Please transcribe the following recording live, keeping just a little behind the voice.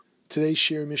Today's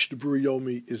Shir Mishnah Berurah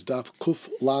Yomi is Daf Kuf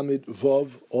Lamed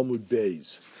Vav Amud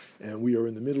Beis, and we are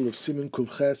in the middle of Siman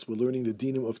Kuf Ches. We're learning the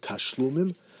dinim of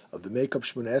Tashlumim, of the makeup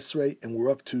Shmon Esrei, and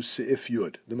we're up to Seif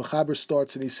Yud. The Mechaber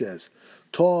starts and he says,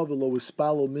 Tov v'lo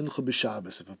ispalo mincha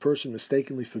b'Shabbos. If a person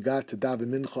mistakenly forgot to daven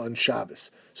mincha on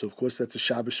Shabbos, so of course that's a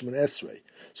Shabbos Shmon Esrei.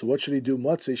 So what should he do?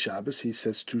 Motzei Shabbos, he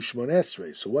says to Shmon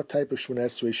Esrei. So what type of Shmon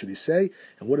Esrei should he say?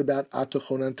 And what about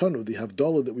Atochon Antonu, the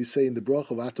Havdalah that we say in the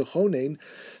Brach of Atochonein,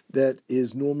 that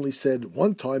is normally said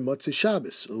one time, Motzei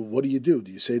Shabbos. So what do?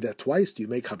 Do you say that twice? Do you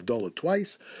make Havdalah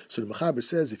twice? So the Mechaber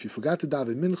says, if you forgot to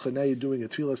daven mincha, now you're doing a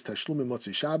tefillah Tashlumim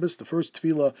Motzei Shabbos. The first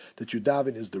tefillah that you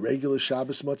daven is the regular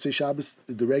Shabbos Motzei Shabbos,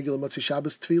 the regular Motzei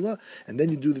Shabbos tefillah, and then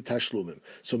you do the Tashlumim.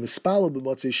 So Mispalo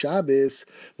b'Motzei Shabbos,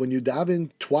 when you daven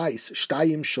twice,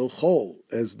 Shtayim Shel Chol,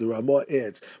 as the Ramah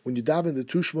adds, when you daven the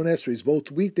two Shmon Esreis,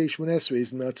 both weekday Shmon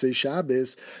Esreis and Motzei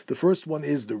Shabbos, the first one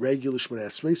is the regular Shmon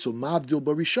Esrei, so Mavdil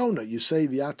Barishona, you say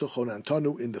V'atochon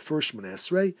Antonu in the first Shmon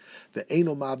Esrei, the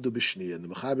Eino Mavdil B'Shniya, and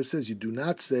the Mechaber says you do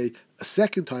not say a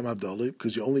second time Havdalah,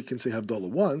 because you only can say Havdalah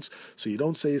once, so you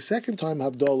don't say a second time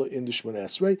Havdalah in the Shmon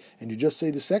Esrei, and you just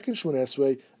say the second Shmon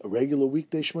Esrei, a regular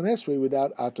weekday Shmon Esrei,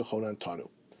 without Atochon Antonu.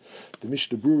 The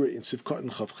Mishnah Berurah in Sivkot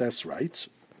and Chavches writes,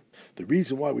 the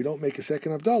reason why we don't make a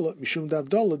second Havdalah, Mishum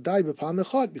Havdalah dai b'pam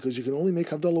echad, because you can only make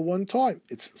Havdalah one time.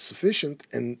 It's sufficient,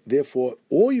 and therefore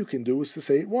all you can do is to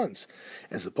say it once,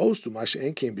 as opposed to Masha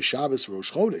En Kein b'Shabbos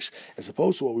Rosh Chodesh, as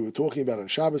opposed to what we were talking about on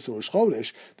Shabbos and Rosh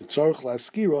Chodesh, the Tzorich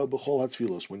Laskira b'chol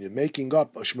hatfilos, when you're making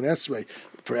up a Shmon Esrei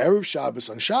for Erev Shabbos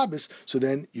on Shabbos, so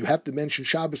then you have to mention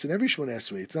Shabbos in every Shmon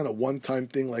Esrei. It's not a one-time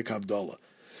thing like Havdalah.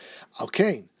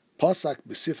 Alkein Pasak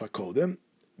b'Sif HaKodem.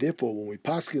 Therefore, when we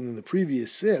paskin in the previous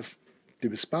sif, the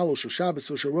Bispalo Shel Shabbos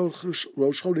or Shel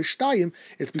Rosh Chodesh Shtayim,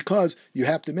 it's because you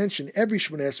have to mention every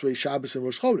Shmon Esrei Shabbos and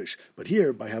Rosh Chodesh. But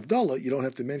here, by Havdalah, you don't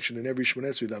have to mention in every Shmon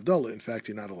Esrei the Havdalah. In fact,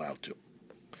 you're not allowed to.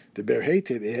 The Ber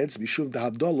Heitev adds, Mishuv the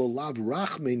Havdalah lav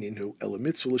rachmin inhu el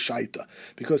mitzvah l'shaita,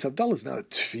 because Havdalah is not a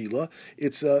tefillah;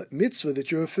 it's a mitzvah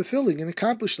that you're fulfilling and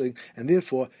accomplishing, and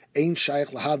therefore ein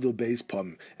shaykh lahavdil beis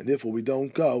pam, and therefore we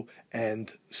don't go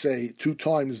and say two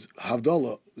times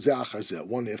Havdalah zeh achar zeh,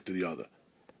 one after the other.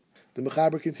 The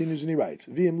Mechaber continues and he writes,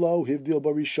 V'im lo hivdil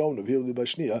barishon hivdil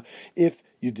bashniya. If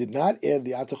you did not add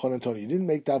the Atochon Antonu, you didn't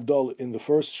make the Havdalah in the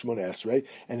first Shmon Esrei,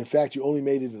 and in fact you only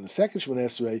made it in the second Shmon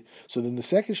Esrei, so then the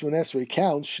second Shmon Esrei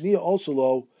counts, Shniya also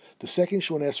lo, the second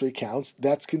Shmon Esrei counts,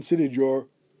 that's considered your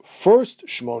first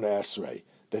Shmon Esrei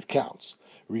that counts.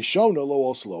 Rishona lo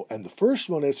also lo, and the first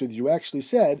Shmon Esrei that you actually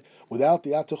said, without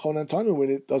the Atochon Antonu in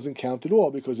it, doesn't count at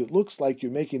all, because it looks like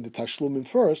you're making the Tashlumim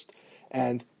first,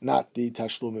 and not the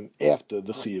Tashlumim after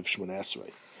the Chiyuv Shmon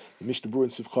Esrei. The Mishnah Berurah in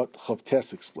Sivkot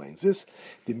Chavtes explains this.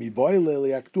 Because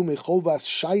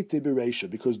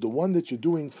the one that you're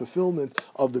doing fulfillment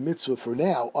of the mitzvah for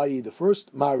now, i.e. the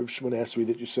first Ma'ariv Shmon Esrei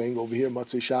that you're saying over here,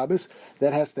 Motzei Shabbos,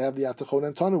 that has to have the Atochon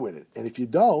Antonu in it. And if you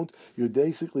don't, you're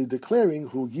basically declaring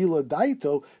Hu Gila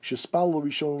Daito Shespalo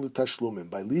Rishon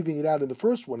L'Tashlumim. By leaving it out in the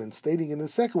first one and stating in the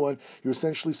second one, you're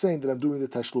essentially saying that I'm doing the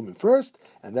Tashlumim first,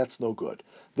 and that's no good.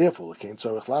 Therefore, that's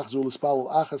why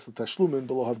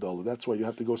you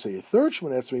have to go say a third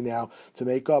Shmon Esrei now to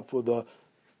make up for the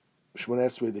Shmon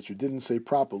Esrei that you didn't say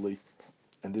properly,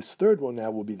 and this third one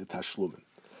now will be the Tashlumim.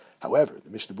 However, the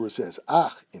Mishnah Berurah says,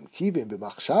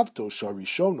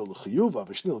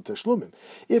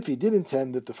 if he did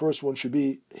intend that the first one should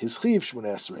be his Chiv Shmon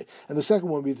Esrei, and the second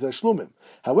one be the Tashlumim.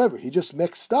 However, he just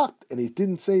mixed up, and he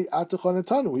didn't say Atochon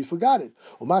Antonu, he forgot it.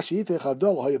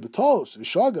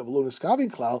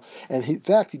 And in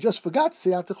fact, he just forgot to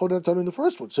say Atochon Antonu in the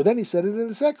first one. So then he said it in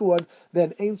the second one,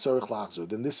 then Ein Tzarech Lachzor.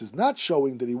 Then this is not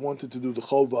showing that he wanted to do the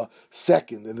Chova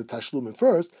second and the Tashlumim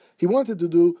first. He wanted to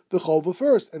do the Chova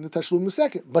first and the Tashlum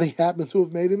second, but he happened to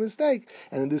have made a mistake,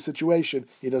 and in this situation,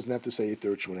 he doesn't have to say a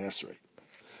third Shmon Esrei.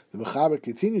 The Mechaber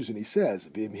continues and he says,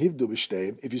 V'im hivdu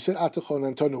b'shteim, if you said Atochon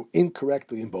Antonu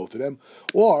incorrectly in both of them,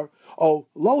 or, lo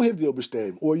hivdu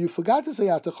b'shteim, or you forgot to say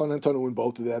Atochon Antonu in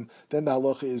both of them, then the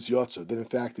halacha is yotzer. Then in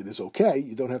fact it is okay,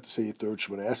 you don't have to say a third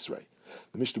Shmon Esrei.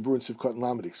 The Mishnah Berurah in Sivkot and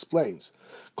Lamed explains,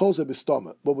 Kol ze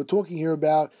b'stoma, but we're talking here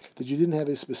about that you didn't have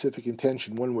a specific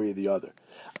intention one way or the other.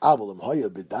 But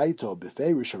if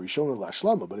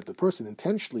the person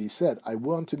intentionally said, I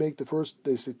want to make the first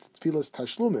tefillas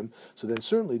tashlumim, so then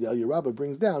certainly the Eliyah Rabbah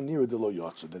brings down nearer the lo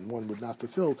yotzer. Then one would not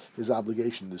fulfill his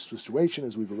obligation in this situation.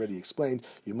 As we've already explained,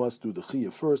 you must do the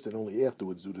chiyuv first and only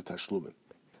afterwards do the tashlumim.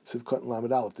 Sivkot and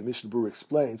Lamed Aleph, the Mishnah Berurah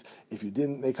explains, if you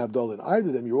didn't make Havdalah in either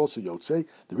of them, you're also Yotzei.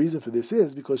 The reason for this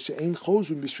is because She'ein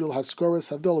Chozun B'Shvil Haskaras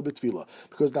Havdalah B'Tfilah.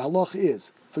 Because the halach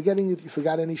is, forgetting that you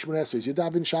forgot any Shemon Esrei. You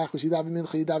daven Shachris, you daven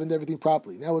Mincha, you davened everything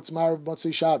properly. Now it's Marav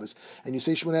Motzei Shabbos, and you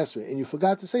say Shemon Esrei, and you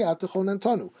forgot to say Atachon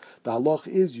Antonu. The halach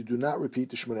is you do not repeat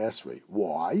the Shemon Esrei.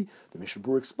 Why? The Mishnah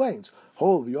Berurah explains.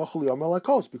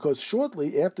 Because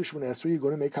shortly after Shemon Esrei, you're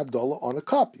going to make Havdalah on a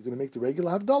cup. You're going to make the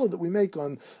regular Havdalah that we make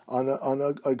on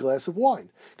a glass of wine.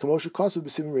 As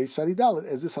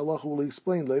this halacha will be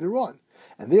explained later on.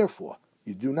 And therefore,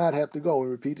 you do not have to go and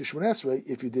repeat the Shemon Esrei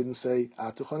if you didn't say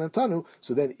Atuchan Antanu.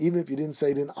 So then, even if you didn't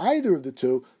say it in either of the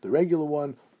two, the regular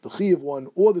one, the Chiyuv one,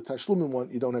 or the Tashlumim one,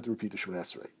 you don't have to repeat the Shemon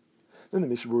Esrei. Then the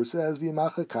Mishnah Berurah says,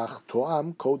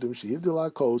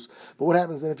 but what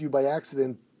happens then if you by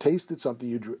accident tasted something,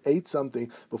 you ate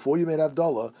something before you made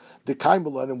Havdalah, the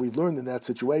Kaimbalan, and we've learned in that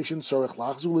situation,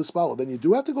 then you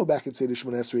do have to go back and say the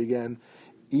Shemon Esrei again.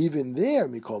 Even there,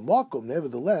 Mikol Makom,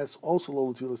 nevertheless, also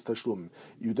lo Tfilas Tashlumim.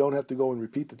 You don't have to go and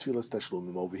repeat the Tfilas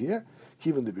Tashlumim over here.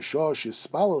 Kivan the Bishosh is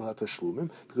Spalal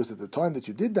HaTashlumim, because at the time that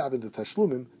you did daven the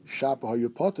Tashlumim, Shapa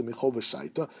HaYopotim Michova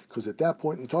Shaita, because at that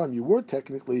point in time you were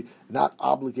technically not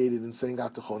obligated in saying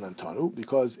Atachon Antanu,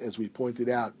 because as we pointed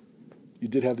out, you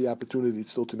did have the opportunity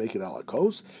still to make it ala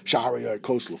kos, shahari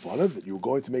kos lufanav, that you were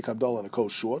going to make Havdalah on a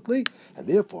kos shortly, and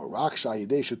therefore rak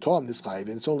shayidei shatom nischayiv.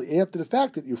 And it's only after the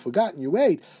fact that you forgot and you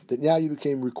ate that now you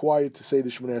became required to say the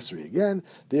Shemon Esrei again.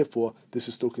 Therefore, this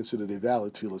is still considered a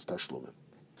valid tfilas tashlumim.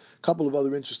 A couple of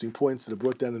other interesting points that are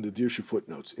brought down in the Dirshu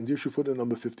footnotes. In Dirshu footnote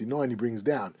number 59, he brings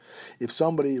down, if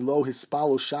somebody lo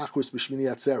hispalo shachris b'shmini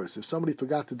atzeres, if somebody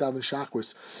forgot to daven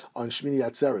shachris on shmini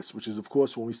atzeres, which is of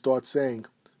course when we start saying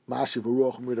Mashiv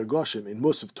Uruach Mirda Goshim in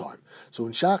Musaf time. So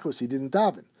in Shachris he didn't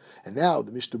daven. And now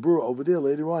the Mishnah Berurah over there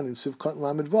later on in Sivkot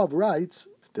Lamed Vav writes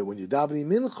that when you daven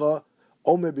Mincha,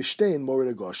 Omer B'Shtein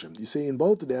Morida Goshim. You say in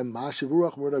both of them Mashiv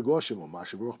Uruach Mirda Goshim or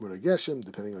Mashiv Uruach Mirda Geshem,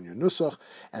 depending on your nusach,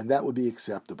 and that would be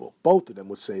acceptable. Both of them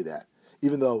would say that.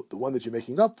 Even though the one that you're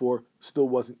making up for still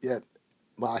wasn't yet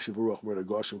Ma'ashiv Ruach Murda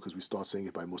Goshim, because we start saying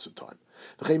it by Musaf time.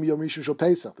 The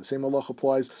same halach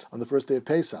applies on the first day of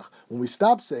Pesach. When we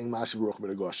stop saying Ma'ashiv Ruach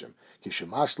Murda Goshim,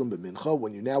 Kishemashlim b'mincha,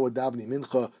 when you now are davening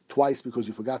mincha twice because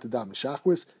you forgot to daven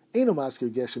shachris, Eino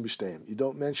Maskir Geshem b'shteim. You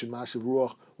don't mention Ma'ashiv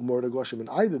Ruach Murda Goshim in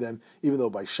either of them, even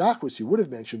though by shachris you would have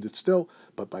mentioned it still,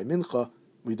 but by mincha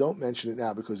we don't mention it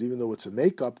now, because even though it's a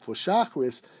makeup for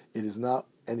shachris, it is not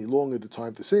any longer the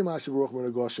time to say Ma'ashiv Ruach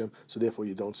Murda Goshim, so therefore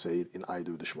you don't say it in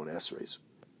either of the Shemon Esreis.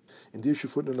 In Dirshu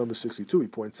footnote number 62, he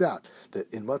points out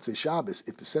that in Motzei Shabbos,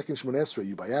 if the second Shemon Esrei,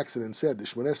 you by accident said the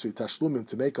Shemon Esrei Tashlumim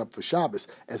to make up for Shabbos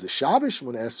as a Shabbos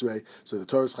Shemon Esrei, so the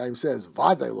Torah Chaim says,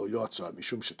 Vaday lo yotza,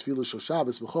 mishum shetfilah shel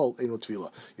Shabbos b'chol eino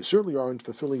tfilah. You certainly aren't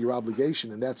fulfilling your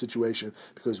obligation in that situation,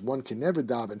 because one can never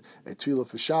daven a tfilah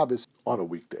for Shabbos on a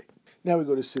weekday. Now we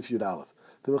go to Sif Yud Aleph.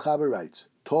 The Mechaber writes,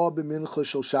 Tor b'mincha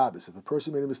shel Shabbos. If a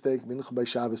person made a mistake, mincha by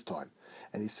Shabbos time,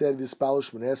 and he said V'spalo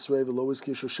Shemon Esrei v'lo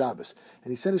izkir shel Shabbos,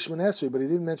 and he said a Shemon Esrei, but he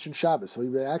didn't mention Shabbos, so he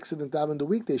by accident davened the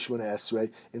weekday Shemon Esrei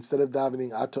instead of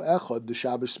davening Ato Echad the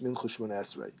Shabbos mincha Shemon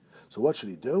Esrei. So what should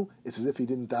he do? It's as if he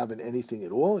didn't daven anything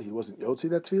at all. He wasn't yotzi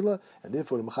that tefillah, and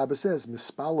therefore the Mechaber says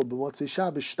Mispalo b'motzei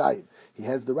Shabbos shtayim. He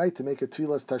has the right to make a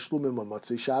tefillah tashlumim on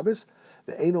motzei Shabbos,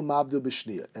 the eino mavdu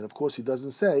b'shniya, and of course he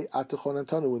doesn't say Atachon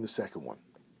Antanu in the second one,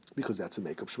 because that's a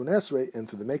makeup Shemon Esrei, and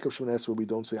for the makeup Shemon Esrei we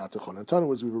don't say Atachon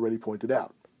Antanu, as we've already pointed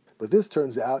out. But this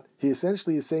turns out, he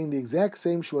essentially is saying the exact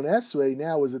same Shemon Esrei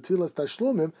now as the Tfilas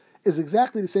Tashlumim is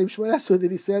exactly the same Shemon Esrei that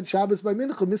he said Shabbos by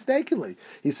Mincha mistakenly.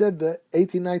 He said the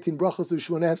 18-19 brachos of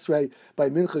Shemon Esrei by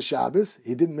Mincha Shabbos.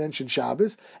 He didn't mention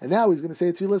Shabbos, and now he's going to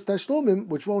say Tfilas Tashlumim,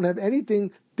 which won't have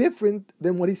anything different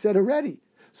than what he said already.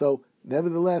 So,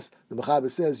 nevertheless, the Mechaber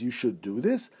says you should do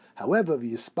this. However,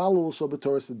 he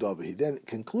then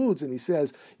concludes and he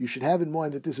says you should have in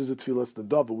mind that this is a tfilas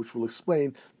nedava, which will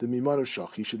explain the miman of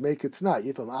shach. He should make it tonight.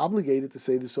 If I'm obligated to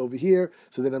say this over here,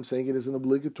 so then I'm saying it is an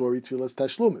obligatory tfilas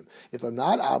tashlumim. If I'm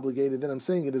not obligated, then I'm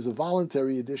saying it is a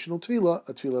voluntary additional tefillah,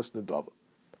 a tfilas nedava.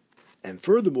 And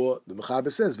furthermore, the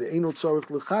Mechaber says, "Ve'eino tzarich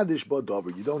lechadish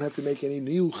ba'davar." You don't have to make any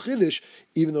new chiddush,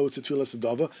 even though it's a tfilas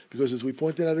nedava, because as we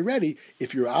pointed out already,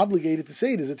 if you're obligated to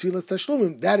say it as a tfilas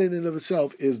tashlumim, that in and of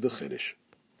itself is the chiddush.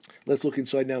 Let's look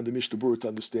inside now in the Mishnah Berurah to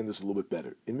understand this a little bit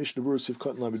better. In Mishnah Berurah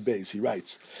Sivkot Lamed Beis, he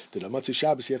writes that on Motzei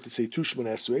Shabbos you have to say two Shemon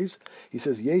Esreis. He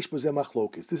says Yesh b'zeh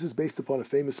machlokes. This is based upon a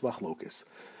famous machlokes.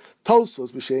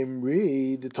 Tosos b'shem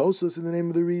Ri, the Tosos in the name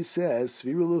of the Ri says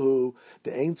Sviru Lahu,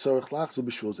 the Ein Tzarich Lachzu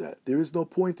b'shvul zeh. There is no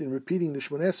point in repeating the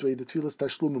Shemon Esrei, the Tfilas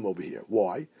Tashlumim over here.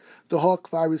 Why? The Hak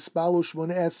Kvar Ispalo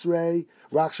Shemon Esrei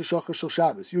Rak Sheshachar Shel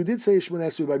Shabbos. You did say Shemon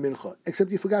Esrei by Mincha,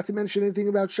 except you forgot to mention anything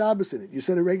about Shabbos in it. You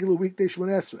said a regular weekday Shemon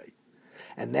Esrei.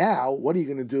 And now, what are you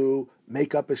going to do?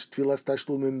 Make up a tefillas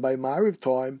tashlumim by Ma'ariv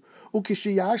time.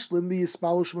 Ukishiyashlim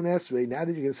v'yispalo Shmoneh Esrei. Now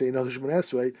that you're going to say another Shmoneh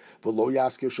Esrei, v'lo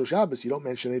yaskir shel Shabbos. You don't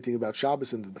mention anything about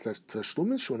Shabbos in the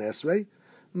tashlumim Shmoneh Esrei.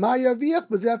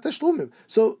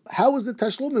 So how is the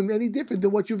tashlumim any different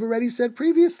than what you've already said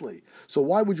previously? So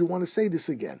why would you want to say this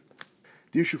again?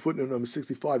 The issue footnote number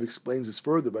 65 explains this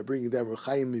further by bringing down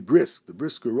Rechaim Mibrisk, the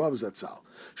Brisker Rav Zatzal,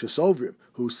 Shesovrim,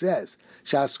 who says,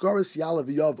 Shaskoris Yalav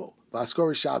Yovo,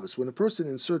 Vaskoris Shabbos, when a person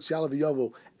inserts Yalav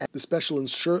Yovo and the special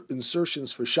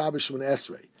insertions for Shabbos Shmoneh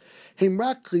Esrei,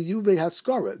 Himrak Chiyuve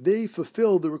Haskara, they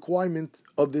fulfill the requirement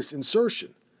of this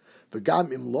insertion.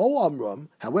 V'gam im lo amram,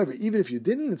 however, even if you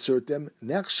didn't insert them,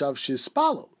 nechshav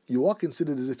shispalo, you are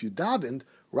considered as if you davened,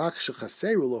 rak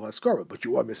shechaseru lo haskara, but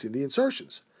you are missing the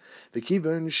insertions. And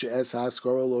since the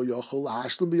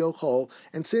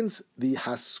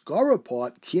haskara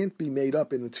part can't be made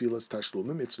up in the tefillas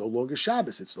tashlumim, it's no longer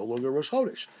Shabbos, it's no longer Rosh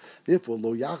Chodesh. Therefore,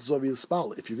 lo yachzov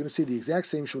yispal. If you're going to say the exact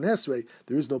same Shmoneh Esrei,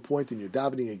 there is no point in your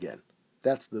davening again.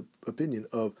 That's the opinion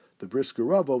of the Brisker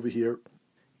Rav over here,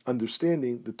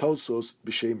 understanding the Tosos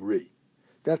b'shem Ri.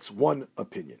 That's one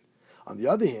opinion. On the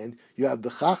other hand, you have the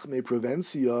Chachmei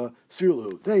Provencia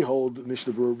Sirlu. They hold,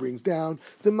 Mishnah Berurah brings down,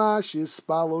 the Mashis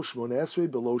Spalo Shmoneh Esrei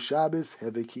below Shabbos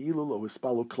Heve Ki'ilu Lo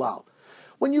Ispalo Klal.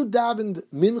 When you davened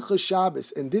Mincha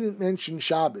Shabbos and didn't mention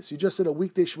Shabbos, you just said a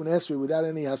weekday Shmoneh Esrei without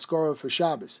any Haskara for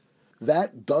Shabbos,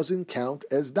 that doesn't count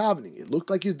as davening. It looked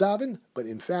like you davened, but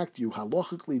in fact you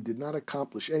halachically did not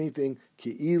accomplish anything,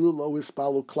 Ki'ilu Lo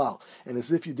Ispalo Klal, and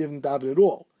as if you didn't daven at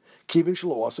all. Kivin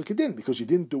shelo asa kedin, because you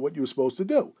didn't do what you were supposed to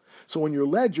do. So in your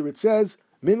ledger it says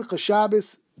Mincha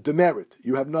Shabbos demerit.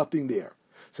 You have nothing there.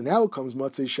 So now it comes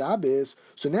Motzei Shabbos.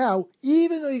 So now,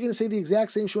 even though you're going to say the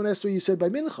exact same Shmoneh Esrei you said by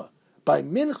Mincha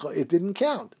it didn't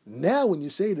count. Now when you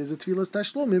say it as a tefillas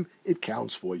tashlumim, it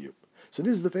counts for you. So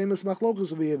this is the famous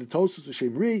machlokus over here, the Tosos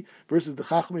v'shem Ri versus the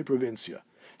Chachmei Provincia.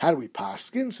 How do we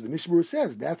paskin? So the Mishnah Berurah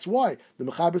says that's why the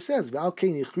Mechaber says V'al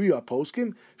kein yichriya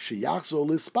poskim sheyachzor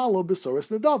lispalo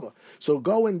b'soras nedava. So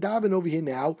go and daven over here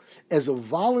now as a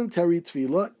voluntary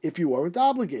tefillah if you weren't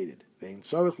obligated. And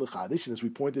as we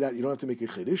pointed out, you don't have to make a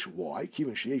chiddush. Why?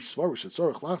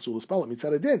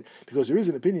 Because there is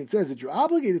an opinion that says that you're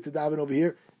obligated to daven over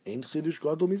here. Ain't chiddush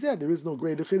gadol mizeh. There is no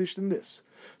greater chiddush than this.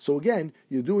 So again,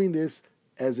 you're doing this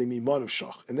as a miman of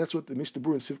shach, and that's what the Mishnah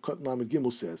Berurah in Sivkot Lamed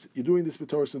Gimel says. You're doing this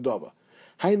b'Torah Nedava.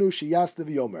 Hainu sheyasta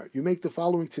v'yomer. You make the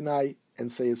following Tanai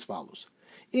and say as follows: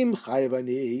 Im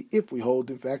chayavani, if we hold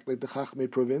in fact like the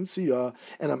Chachmei Provincia,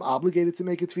 and I'm obligated to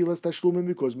make a tefillas tashlumim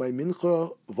because my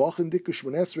mincha v'chen dikah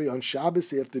Shmoneh Esrei on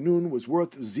Shabbos afternoon was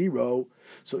worth 0.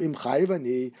 So im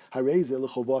chayavani harei zeh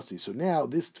lechovasi. So now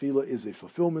this tefillah is a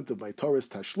fulfillment of my Torah's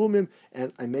tashlumim,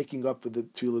 and I'm making up for the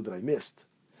tefillah that I missed.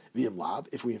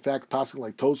 If we in fact pass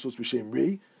like Tosos b'shem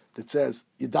Ri, that says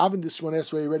you daven this Shmoneh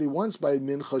Esrei already once by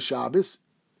Mincha Shabbos,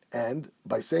 and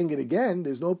by saying it again,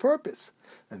 there's no purpose,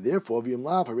 and therefore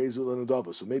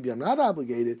so maybe I'm not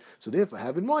obligated. So therefore,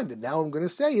 have in mind that now I'm going to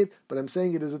say it, but I'm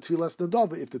saying it as a tefillas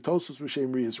nedava if the Tosos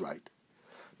b'shem Ri is right.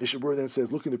 Mishnah Berurah then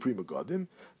says, look in the Pri Megadim,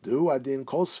 du adin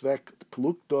kol svek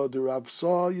plukta de Rav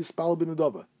Sa yispal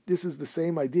b'nedava. This is the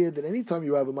same idea that anytime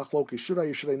you have a machlokes, should I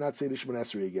or should I not say the Shmoneh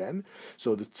Esrei again?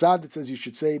 So the tzad that says you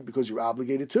should say it because you're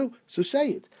obligated to, so say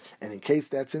it. And in case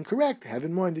that's incorrect, have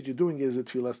in mind that you're doing it as a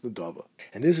tefillas nedava.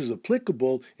 And this is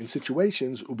applicable in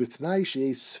situations ubitnai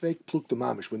shei svek plukta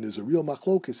mamish, when there's a real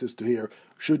machlokes as to here,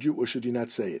 should you or should you not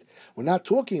say it? We're not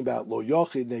talking about lo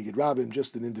yochid neged rabim,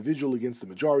 just an individual against the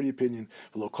majority opinion,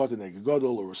 lo kata neged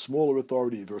gadol, or a smaller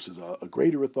authority versus a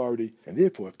greater authority. And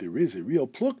therefore, if there is a real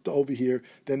plukta over here,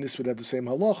 then this would have the same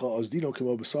halacha as dino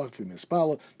kimo b'sachim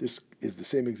mispala. This is the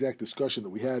same exact discussion that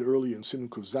we had earlier in Siman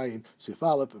Kuf Zayin Sif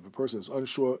Aleph. If a person is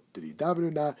unsure, did he daven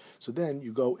or not? So then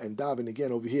you go and daven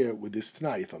again over here with this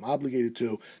Tanai. If I'm obligated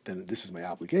to, then this is my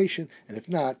obligation, and if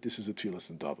not, this is a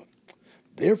tefillas nedava.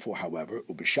 Therefore, however,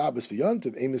 ub'Shabbos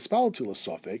v'Yontiv ein mispal tefillas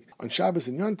sofek. On Shabbos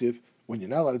and Yontiv, when you're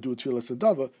not allowed to do a tefillas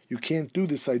nedava, you can't do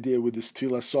this idea with this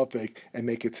tefillas sofek and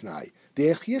make it Tanai.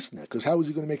 Because how is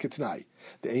he going to make it Tanai?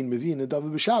 The ein mevi nedava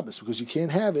b'Shabbos, because you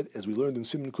can't have it, as we learned in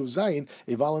Siman Kuf Zayin,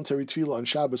 a voluntary tefillah on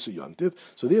Shabbos or Yontiv.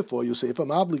 So therefore, you'll say, if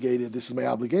I'm obligated, this is my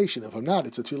obligation. If I'm not,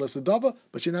 it's a tefillas nedava,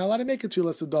 but you're not allowed to make a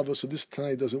tefillas nedava, so this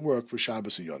Tanai doesn't work for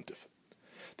Shabbos or Yontiv.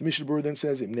 The Mishnah Berurah then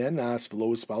says, if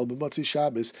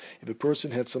a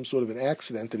person had some sort of an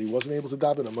accident that he wasn't able to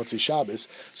daven on Motzei Shabbos,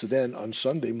 so then on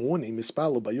Sunday morning,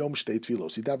 mispalo bayom shtei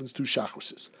tfilos, he davens 2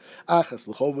 shachrises. Achas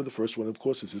l'chova, the first one, of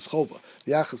course, is his chova.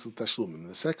 The achas l'tashlumim.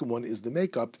 The second one is the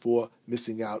makeup for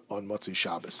missing out on Motzei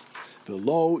Shabbos.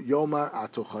 V'lo yomar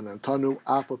atochonantanu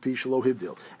afa pishalo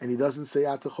hivdil. And he doesn't say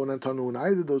atochonantanu in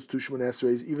either of those 2 Shmoneh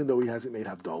Esreis, even though he hasn't made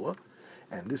Havdalah.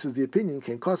 And this is the opinion,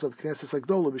 Ken Kosav Knesses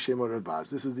Agdola b'Shem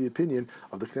Radbaz. This is the opinion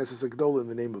of the Knesses Agdola in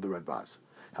the name of the Radbaz.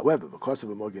 However, because of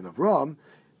a Mogen Avram,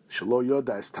 Shalo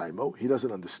Yoda es Taimo, he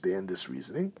doesn't understand this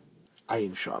reasoning.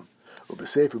 Ayin Sham.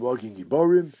 Ubesefer Mogen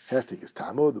Giborim, Hetik is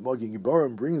Tamo. The Mogen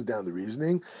Giborim brings down the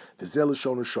reasoning. V'zel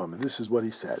Shon Sham, and this is what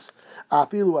he says: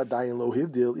 Afilu Adayin Lo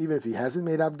Hivdil, even if he hasn't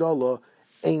made Havdalah,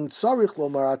 Ein tzarich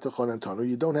lomar atachonantanu.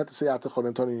 You don't have to say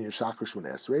atachonantanu in your shachar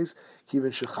Shmoneh Esreis, kivin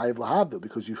shechayiv lahavdil,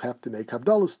 because you have to make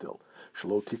havdalah still.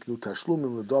 Shelo tiknu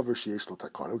tashlumim ledover sheyesh lo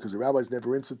takanu, because the rabbis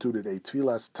never instituted a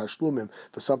tfilas tashlumim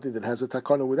for something that has a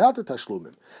takanu without the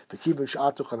tashlumim. V'kivin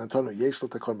she'atachonantanu yesh lo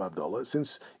takon b'havdalah.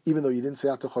 Since even though you didn't say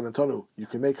atachonantanu, you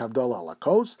can make havdalah ala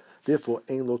kos. Therefore,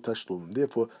 ein lo tashlumim.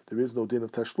 Therefore, there is no din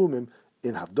of tashlumim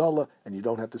in Havdalah, and you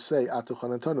don't have to say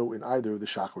Atuchanantanu in either of the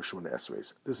Shachar Shmoneh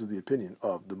Esreis. This is the opinion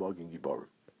of the Mogen Giborim.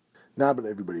 Now, but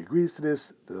everybody agrees to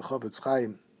this. The Chofetz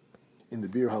Chaim in the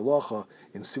Bir Halacha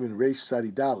in Siman Reish Sadi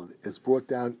Daled, it's brought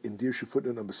down in Dirshu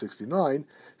footnote number 69,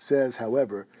 says,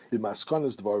 however, the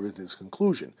Maskanas Dvar in his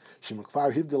conclusion,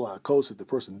 Shemukvar Hivdala Akos, if the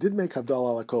person did make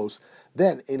Havdalah Akos,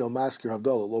 then Eno Maskir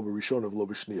Havdalah Lo B'Rishon of Lo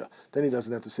B'Shniya. Then he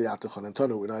doesn't have to say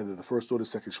Atachanantanu in either the first or the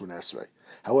second Shmoneh Esrei.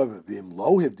 However, V'im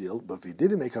Lo Hivdil, but if he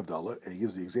didn't make Havdalah, and he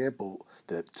gives the example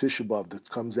that Tisha B'Av that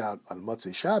comes out on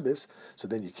Motzei Shabbos, so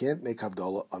then you can't make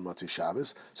Havdalah on Motzei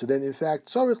Shabbos. So then, in fact,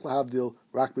 Tzarich L'Havdil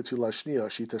Rak B'Tfilah Shniya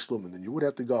Shita Shlum, then you would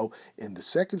have to go in the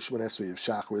second Shmoneh Esrei of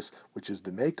Shacharis, which is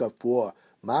the makeup for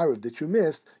Ma'ariv that you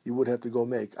missed. You would have to go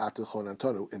make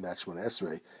Atachonantanu in that Shmoneh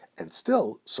Esrei. And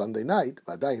still, Sunday night,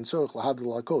 Vadayin Tzarich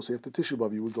L'Havdil Alakos, after Tisha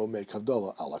B'Av, you would go make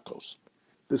Havdalah Alakos.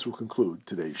 This will conclude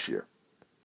today's shir.